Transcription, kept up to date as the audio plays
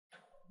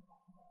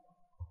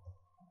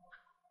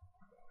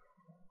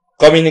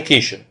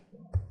Communication.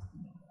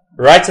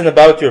 Writing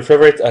about your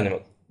favorite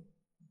animal.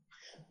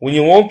 When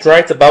you want to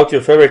write about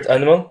your favorite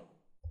animal,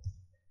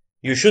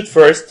 you should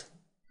first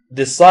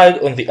decide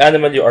on the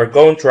animal you are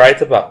going to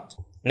write about.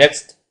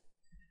 Next,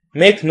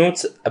 make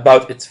notes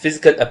about its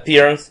physical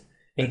appearance,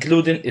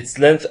 including its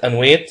length and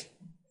weight,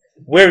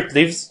 where it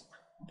lives,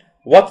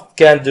 what it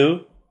can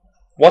do,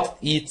 what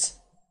it eats,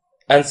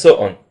 and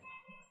so on.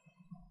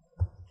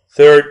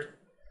 Third,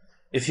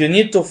 if you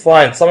need to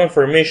find some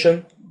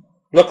information,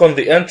 look on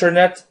the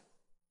internet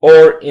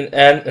or in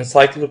an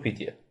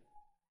encyclopedia.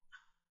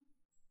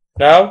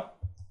 Now,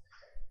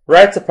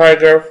 write a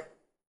paragraph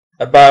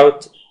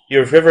about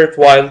your favorite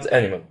wild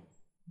animal.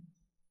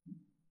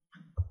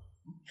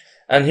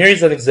 And here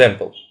is an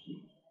example.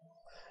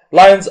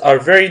 Lions are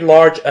very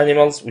large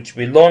animals which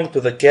belong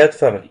to the cat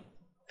family.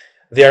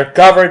 They are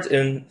covered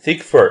in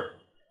thick fur,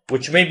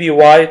 which may be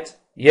white,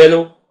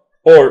 yellow,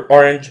 or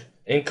orange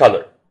in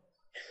color.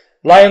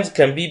 Lions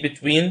can be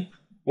between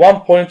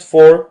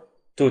 1.4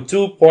 to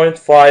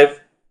 2.5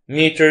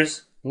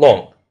 meters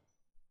long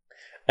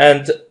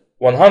and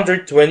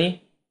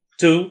 120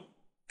 to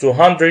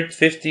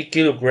 250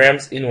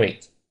 kilograms in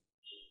weight.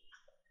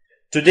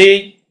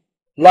 Today,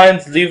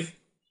 lions live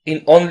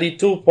in only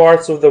 2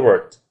 parts of the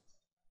world.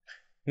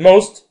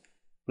 Most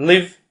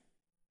live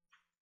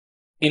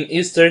in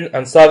Eastern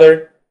and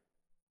Southern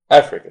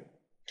Africa,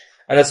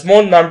 and a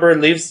small number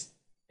lives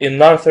in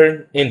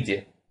northern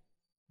India.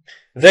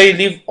 They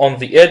live on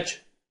the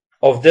edge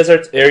of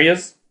desert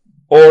areas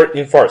or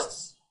in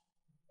forests.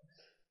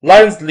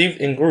 Lions live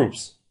in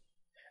groups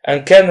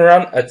and can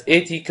run at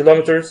 80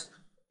 kilometers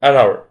an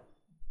hour.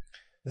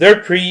 Their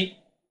prey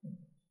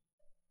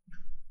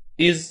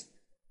is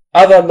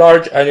other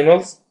large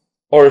animals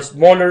or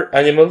smaller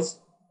animals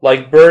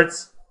like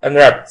birds and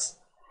rabbits.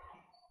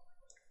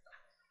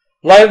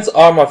 Lions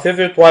are my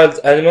favorite wild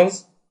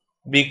animals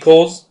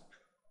because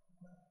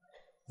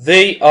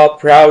they are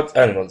proud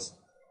animals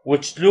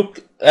which look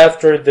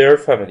after their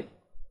family.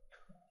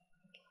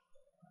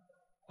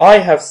 I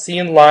have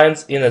seen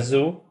lions in a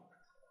zoo,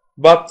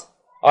 but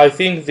I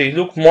think they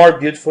look more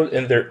beautiful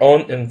in their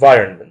own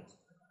environment.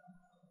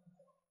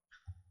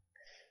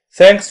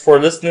 Thanks for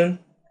listening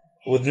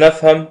with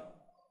Nafham.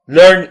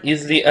 Learn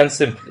easily and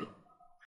simply.